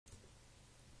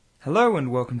Hello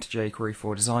and welcome to jQuery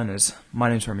for Designers. My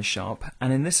name is Remy Sharp,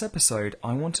 and in this episode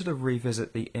I wanted to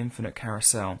revisit the infinite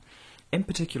carousel. In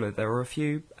particular, there were a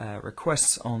few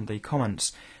requests on the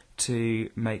comments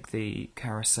to make the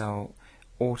carousel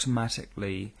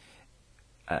automatically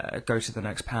go to the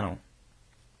next panel.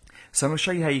 So I'm going to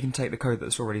show you how you can take the code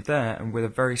that's already there and with a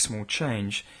very small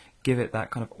change give it that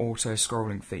kind of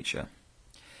auto-scrolling feature.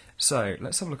 So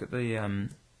let's have a look at the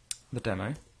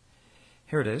demo.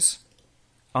 Here it is.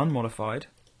 Unmodified.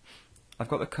 I've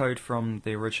got the code from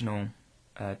the original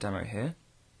demo here,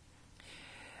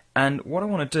 and what I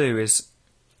want to do is,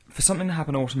 for something to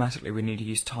happen automatically we need to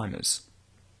use timers,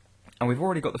 and we've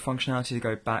already got the functionality to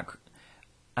go back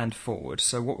and forward.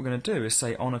 So what we're going to do is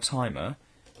say on a timer,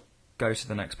 go to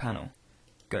the next panel,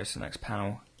 go to the next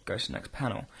panel, go to the next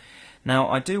panel. Now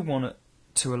I do want it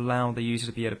to allow the user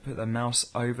to be able to put their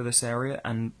mouse over this area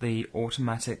and the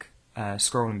automatic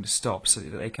scrolling to stop, so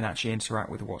that they can actually interact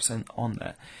with what's on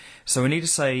there. So we need to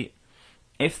say,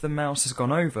 if the mouse has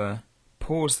gone over,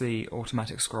 pause the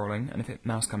automatic scrolling, and if the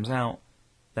mouse comes out,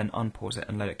 then unpause it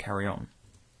and let it carry on.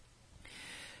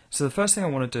 So the first thing I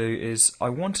want to do is, I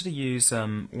wanted to use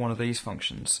one of these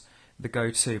functions, the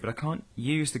goTo, but I can't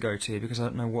use the goTo because I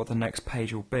don't know what the next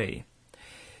page will be.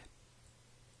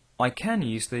 I can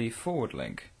use the forward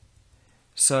link.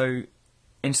 So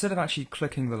instead of actually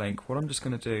clicking the link, what I'm just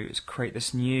going to do is create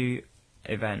this new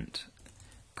event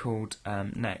called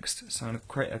next. So I'm going to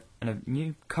create a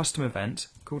new custom event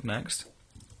called next,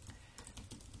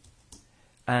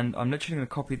 and I'm literally going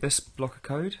to copy this block of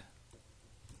code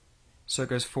so it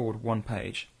goes forward one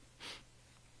page.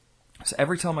 So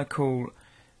every time I call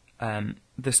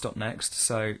this.next,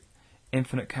 so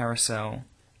infinite carousel,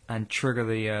 and trigger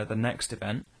the next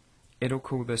event, it'll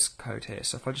call this code here.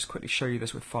 So if I just quickly show you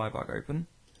this with Firebug open,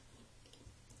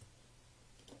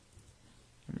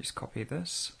 let me just copy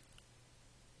this.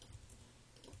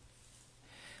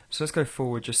 So let's go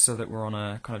forward just so that we're on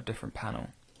a kind of different panel.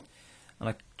 And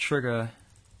I trigger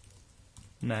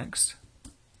next,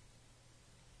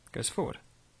 goes forward.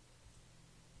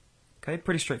 Okay,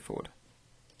 pretty straightforward.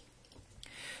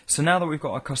 So now that we've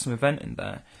got our custom event in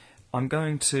there, I'm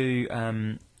going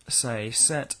to say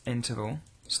set interval.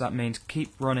 So that means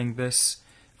keep running this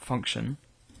function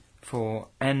for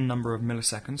n number of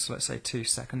milliseconds. So let's say 2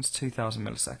 seconds, 2000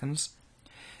 milliseconds.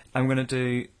 I'm going to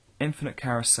do infinite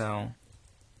carousel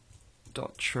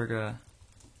dot trigger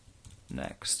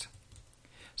next.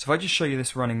 So if I just show you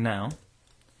this running now,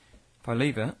 if I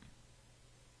leave it,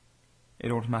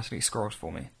 it automatically scrolls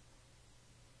for me,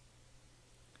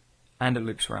 and it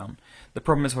loops around. The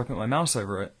problem is, if I put my mouse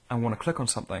over it and want to click on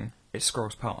something, it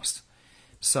scrolls past.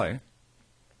 So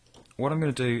what I'm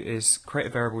going to do is create a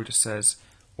variable that just says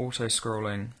auto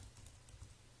scrolling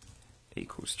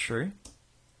equals true,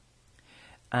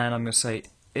 and I'm going to say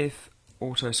if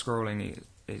auto scrolling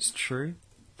is true,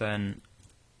 then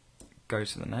go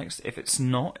to the next. If it's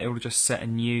not, it will just set a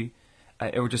new,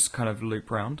 it will just kind of loop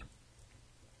round.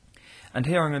 And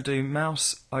here I'm going to do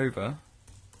mouse over.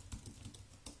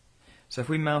 So if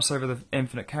we mouse over the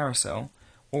infinite carousel,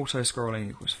 auto scrolling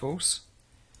equals false,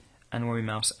 and when we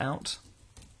mouse out,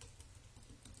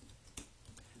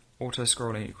 auto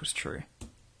scrolling equals true.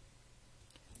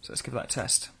 So let's give that a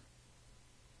test.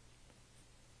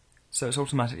 So it's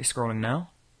automatically scrolling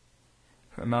now.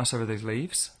 Put a mouse over those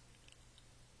leaves,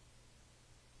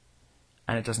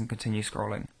 and it doesn't continue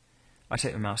scrolling. I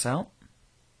take the mouse out,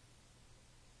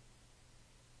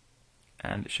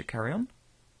 and it should carry on.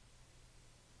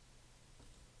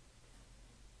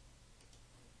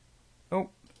 Oh,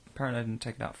 apparently I didn't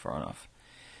take it out far enough.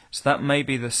 So that may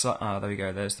be the size. There we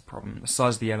go, there's the problem. The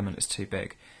size of the element is too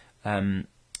big.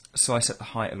 So I set the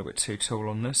height a little bit too tall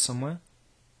on this somewhere.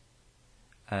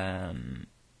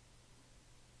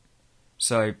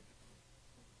 So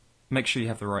make sure you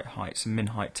have the right height. So min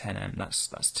height 10em,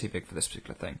 that's too big for this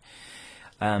particular thing.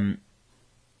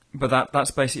 But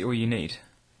that's basically all you need.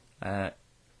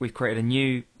 We've created a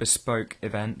new bespoke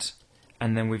event,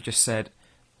 and then we've just said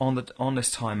on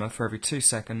this timer, for every 2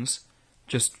 seconds,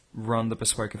 just run the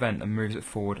bespoke event and moves it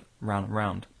forward round and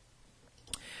round.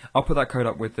 I'll put that code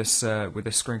up with this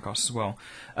screencast as well.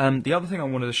 The other thing I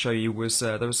wanted to show you was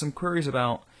there were some queries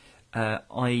about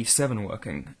IE7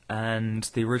 working and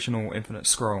the original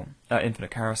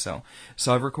infinite carousel.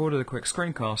 So I've recorded a quick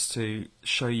screencast to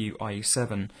show you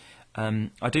IE7.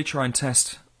 I do try and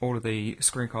test all of the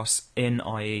screencasts in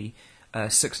IE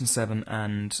 6 and 7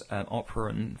 and Opera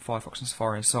and Firefox and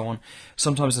Safari and so on.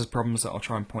 Sometimes there's problems that I'll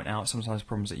try and point out, sometimes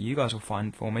problems that you guys will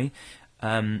find for me,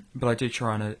 but I do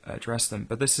try and address them.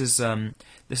 But this is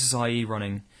IE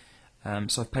running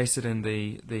So I've pasted in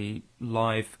the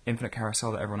live infinite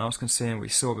carousel that everyone else can see, and we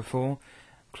saw before.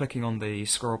 Clicking on the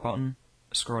scroll button,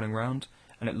 scrolling around,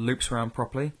 and it loops around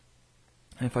properly.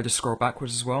 And if I just scroll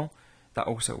backwards as well, that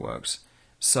also works.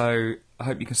 So I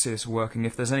hope you can see this working.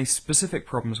 If there's any specific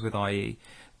problems with IE,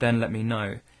 then let me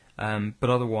know. But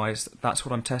otherwise, that's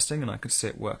what I'm testing, and I can see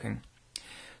it working.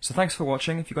 So thanks for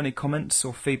watching. If you've got any comments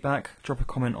or feedback, drop a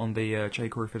comment on the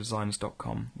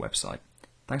jqueryfordesigners.com website.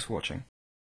 Thanks for watching.